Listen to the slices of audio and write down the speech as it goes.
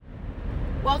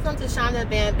Welcome to Shonda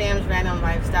Bam Bam's Random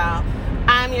Lifestyle.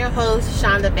 I'm your host,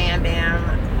 Shonda Bam Bam.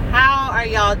 How are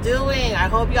y'all doing? I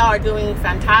hope y'all are doing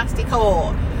fantastica.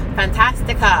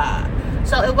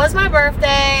 So it was my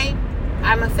birthday.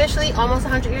 I'm officially almost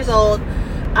 100 years old.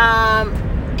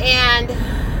 And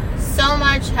so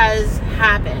much has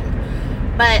happened.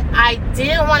 But I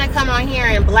didn't want to come on here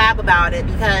and blab about it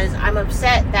because I'm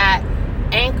upset that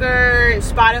Anchor and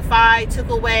Spotify took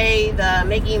away the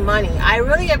making money. I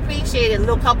really appreciated the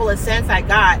little couple of cents I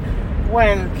got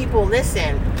when people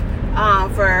listen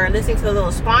for listening to the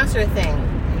little sponsor thing.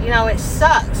 You know, it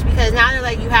sucks because now they're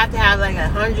like, you have to have like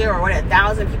 100 or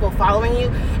 1,000 people following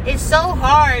you. It's so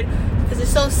hard because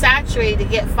it's so saturated to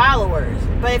get followers.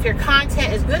 But if your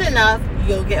content is good enough,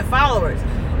 you'll get followers.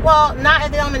 Well, not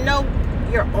if they don't even know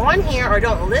you're on here or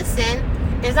don't listen.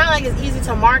 It's not like it's easy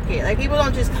to market. Like, people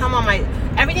don't just come on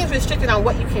everything's restricted on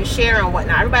what you can share and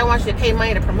whatnot. Everybody wants you to pay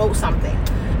money to promote something.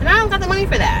 And I don't got the money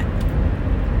for that.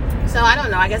 So I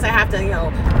don't know. I guess I have to,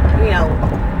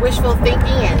 wishful thinking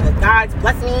and God's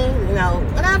bless me,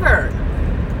 whatever.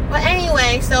 But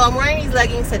anyway, so I'm wearing these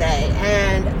leggings today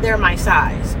and they're my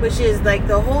size, which is like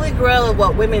the holy grail of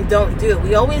what women don't do.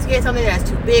 We always get something that's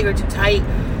too big or too tight.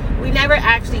 We never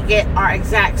actually get our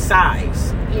exact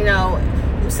size,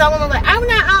 Someone was like, I'm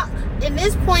not out. At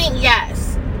this point,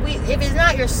 yes. If it's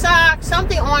not your sock,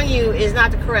 something on you is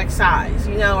not the correct size,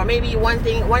 or maybe one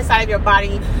side of your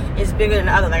body is bigger than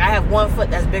the other. Like, I have one foot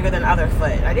that's bigger than the other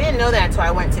foot. I didn't know that until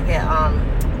I went to get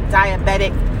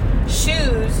diabetic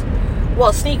shoes.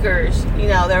 Well, sneakers,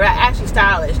 they're actually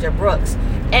stylish. They're Brooks.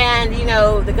 And,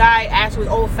 the guy actually was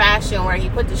old-fashioned where he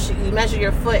put he measured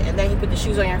your foot and then he put the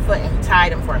shoes on your foot and he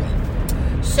tied them for me.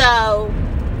 So,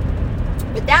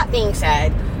 with that being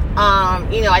said, I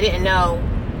didn't know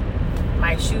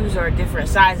my shoes are different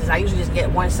sizes. I usually just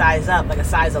get one size up, like a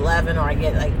size 11, or I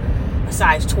get like a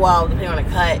size 12, depending on the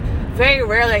cut. Very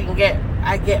rarely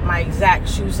I get my exact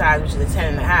shoe size, which is a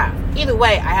 10 and a half. Either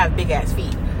way, I have big ass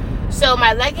feet. So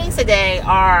my leggings today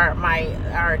are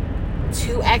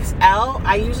 2XL.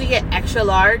 I usually get extra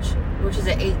large, which is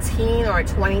an 18 or a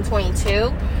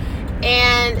 2022.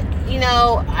 And,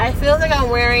 I feel like I'm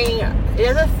wearing, it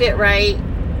doesn't fit right.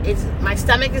 My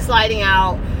stomach is sliding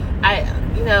out.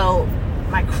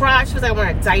 My crotch feels like I'm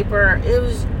wearing a diaper.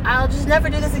 I'll just never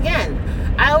do this again.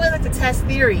 I always like to test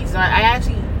theories. I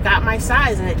actually got my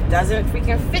size and it doesn't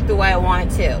freaking fit the way I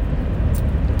want it to.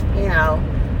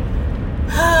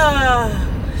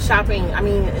 Shopping,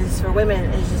 is for women.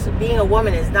 It's just, being a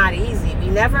woman is not easy. We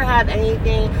never have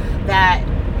anything that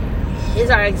is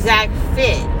our exact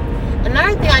fit.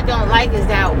 Another thing I don't like is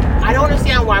that I don't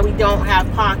understand why we don't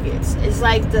have pockets. It's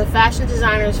like the fashion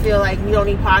designers feel like we don't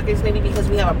need pockets, maybe because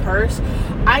we have a purse.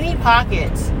 I need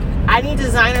pockets. I need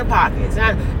designer pockets.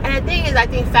 And the thing is, I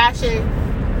think fashion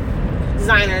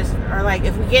designers are like,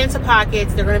 if we get into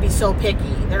pockets, they're going to be so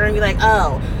picky. They're going to be like,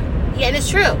 oh, yeah, and it's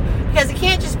true. Because it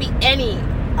can't just be any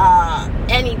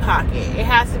pocket. It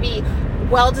has to be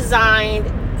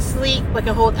well-designed, sleek, but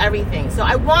can hold everything. So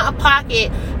I want a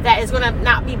pocket that is going to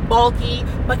not be bulky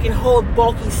but can hold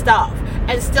bulky stuff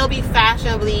and still be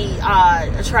fashionably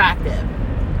attractive.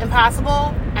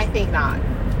 Impossible? I think not.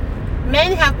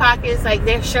 Men have pockets, like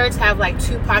their shirts have like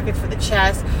 2 pockets for the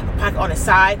chest, a pocket on the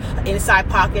side, an inside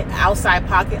pocket, an outside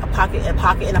pocket, a pocket, and a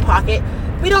pocket, and a pocket.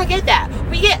 We don't get that.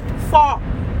 We get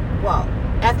FAUX.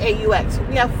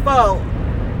 We have faux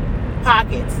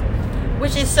pockets,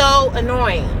 which is so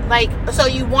annoying. Like, so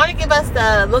you want to give us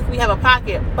the look we have a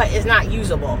pocket, but it's not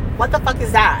usable. What the fuck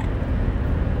is that?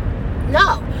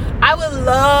 No. I would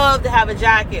love to have a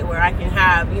jacket where I can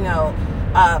have,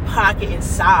 a pocket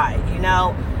inside,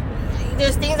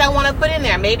 There's things I want to put in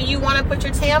there. Maybe you want to put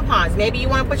your tampons. Maybe you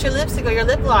want to put your lipstick or your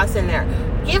lip gloss in there.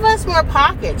 Give us more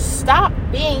pockets. Stop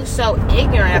being so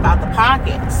ignorant about the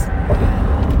pockets.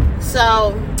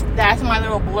 So, that's my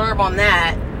little blurb on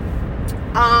that.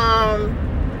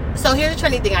 So here's a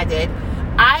trendy thing I did.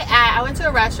 I went to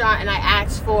a restaurant and I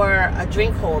asked for a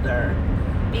drink holder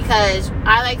because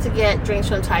I like to get drinks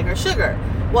from Tiger Sugar.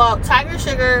 Well, Tiger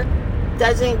Sugar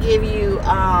doesn't give you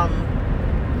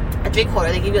a drink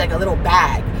holder. They give you like a little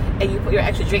bag and you put your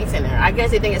extra drinks in there. I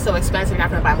guess they think it's so expensive you're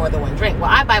not going to buy more than one drink. Well,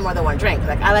 I buy more than one drink.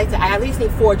 Like, I at least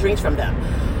need 4 drinks from them.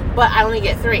 But I only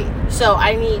get 3. So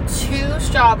I need 2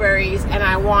 strawberries and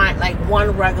I want like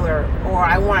 1 regular, or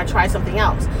I want to try something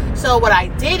else. So what I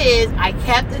did is I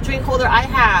kept the drink holder I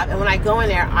have, and when I go in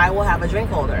there, I will have a drink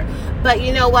holder. But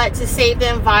you know what? To save the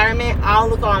environment, I'll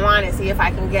look online and see if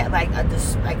I can get like a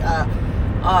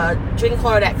drink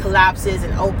holder that collapses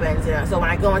and opens. So when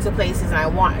I go into places and I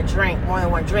want a drink, more than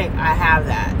 1 drink, I have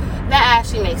that. That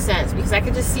actually makes sense because I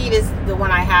could just see the one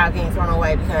I have getting thrown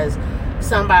away because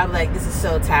somebody like, this is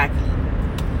so tacky.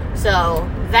 So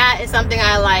that is something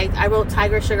I liked. I wrote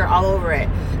Tiger Sugar all over it.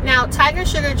 Now, Tiger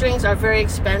Sugar drinks are very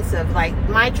expensive. Like,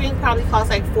 my drink probably costs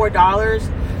like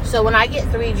 $4. So when I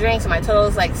get 3 drinks, my total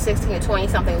is like $16 to $20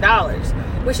 something,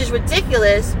 which is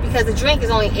ridiculous because the drink is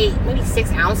only 8, maybe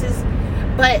 6 ounces.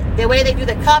 But the way they do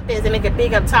the cup is they make it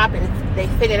big up top and they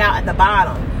fit it out at the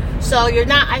bottom. So you're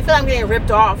not, I feel I'm getting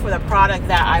ripped off for the product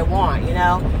that I want, you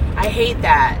know? I hate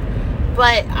that.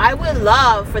 But I would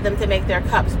love for them to make their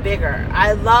cups bigger.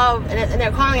 I love, and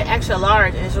they're calling it extra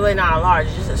large, and it's really not a large.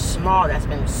 It's just a small that's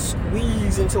been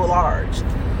squeezed into a large,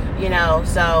 you know?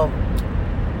 So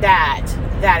that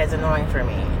is annoying for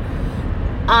me.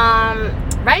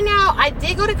 Right now, I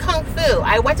did go to Kung Fu.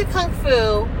 I went to Kung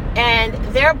Fu, and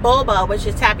their boba, which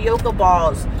is tapioca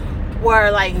balls,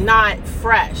 were like not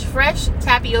fresh. Fresh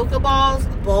tapioca balls,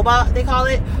 boba they call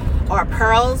it, or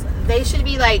pearls, they should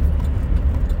be like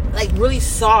really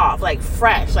soft, like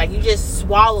fresh, like you just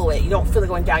swallow it, you don't feel it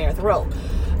going down your throat.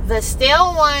 The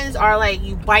stale ones are like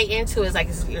you bite into it, it's like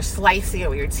you're slicing it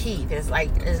with your teeth. It's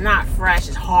not fresh,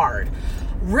 it's hard.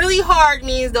 Really hard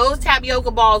means those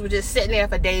tapioca balls were just sitting there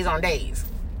for days on days.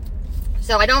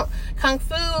 So Kung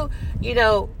Fu, you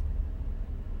know,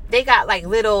 they got like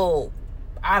little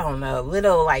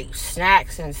like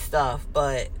snacks and stuff,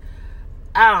 but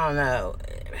I don't know.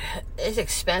 It's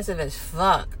expensive as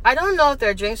fuck. I don't know if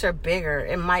their drinks are bigger.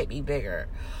 It might be bigger.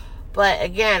 But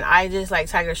again, I just like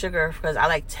Tiger Sugar because I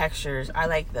like textures. I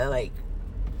like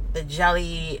the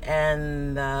jelly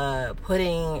and the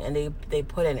pudding and they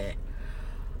put in it.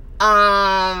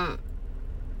 Mr.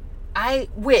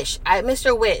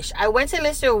 Wish. I went to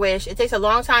Mr. Wish. It takes a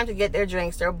long time to get their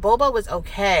drinks. Their boba was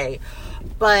okay,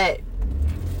 but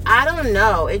I don't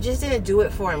know. It just didn't do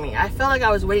it for me. I felt like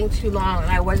I was waiting too long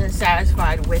and I wasn't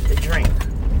satisfied with the drink.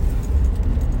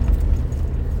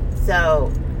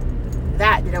 So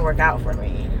that didn't work out for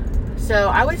me. So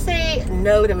I would say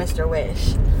no to Mr.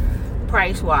 Wish,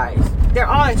 price-wise. They're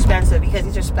all expensive because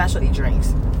these are specialty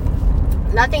drinks.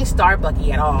 Nothing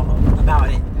Starbucky at all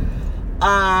about it.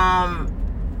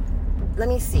 Let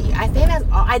me see. I think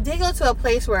I did go to a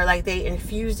place where like they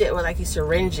infused it with like these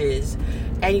syringes,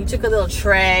 and you took a little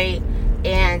tray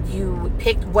and you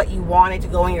picked what you wanted to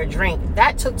go in your drink.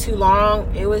 That took too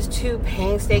long. It was too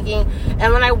painstaking.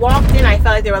 And when I walked in, I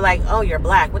felt like they were like, "Oh, you're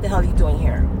black. What the hell are you doing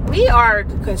here?" We are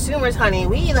consumers, honey.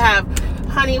 We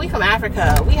from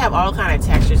Africa. We have all kind of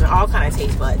textures and all kind of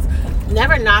taste buds.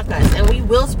 Never knock us, and we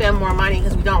will spend more money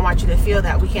because we don't want you to feel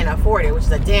that we can't afford it, which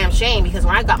is a damn shame, because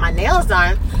when I got my nails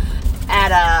done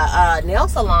at a nail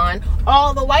salon,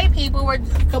 all the white people were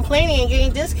complaining and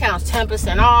getting discounts,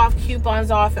 10% off,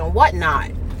 coupons off, and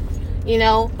whatnot, you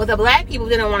know. But the black people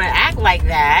didn't want to act like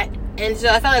that, and so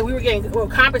I felt like we were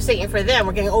compensating for them.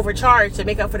 We're getting overcharged to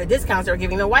make up for the discounts they were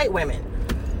giving the white women,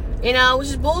 you know, which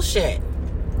is bullshit.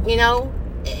 You know,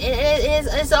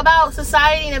 it's about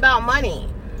society and about money.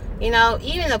 You know,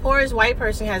 even the poorest white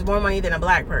person has more money than a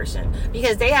black person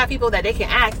because they have people that they can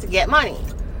ask to get money.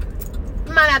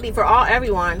 It might not be for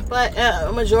everyone, but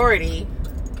a majority.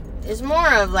 It's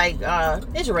more of like,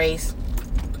 it's race.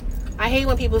 I hate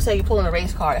when people say you're pulling a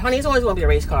race card. Honey, it's always going to be a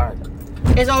race card.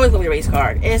 It's always going to be a race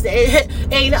card. It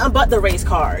ain't nothing but the race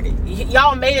card.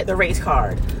 Y'all made it the race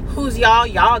card. Who's y'all?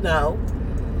 Y'all know.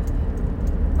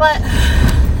 But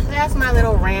that's my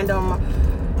little random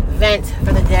vent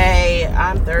for the day.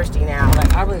 I'm thirsty now.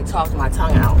 Like, I really talked my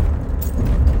tongue out.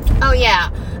 Oh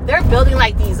yeah, they're building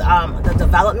like these the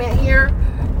development here.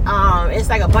 It's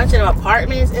like a bunch of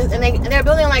apartments, and they're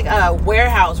building like a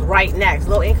warehouse right next,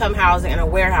 low income housing and a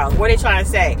warehouse. What are they trying to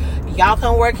say? Y'all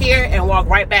come work here and walk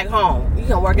right back home. You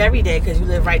can work every day because you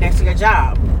live right next to your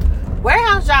job.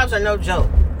 Warehouse jobs are no joke.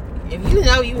 If you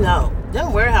know, you know.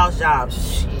 Them warehouse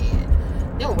jobs, shit.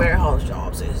 Them warehouse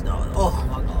jobs is not. Oh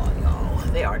my god, y'all.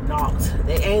 They are not.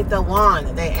 They ain't the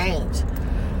one. They ain't.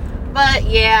 But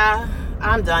yeah,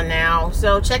 I'm done now.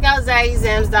 So check out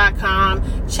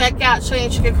ZaggieZems.com. Check out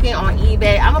Trillion Trigger Queen on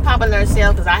eBay. I'm gonna pop another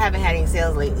sale because I haven't had any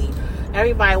sales lately.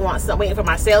 Everybody wants something, waiting for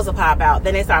my sales to pop out.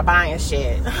 Then they start buying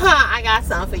shit. I got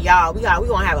something for y'all. We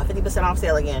gonna have a 50% off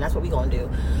sale again. That's what we gonna do.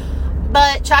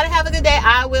 But try to have a good day.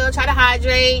 I will. Try to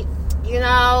hydrate. You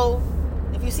know,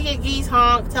 if you see a geese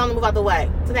honk, tell them to move out the way.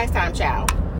 Till next time, ciao.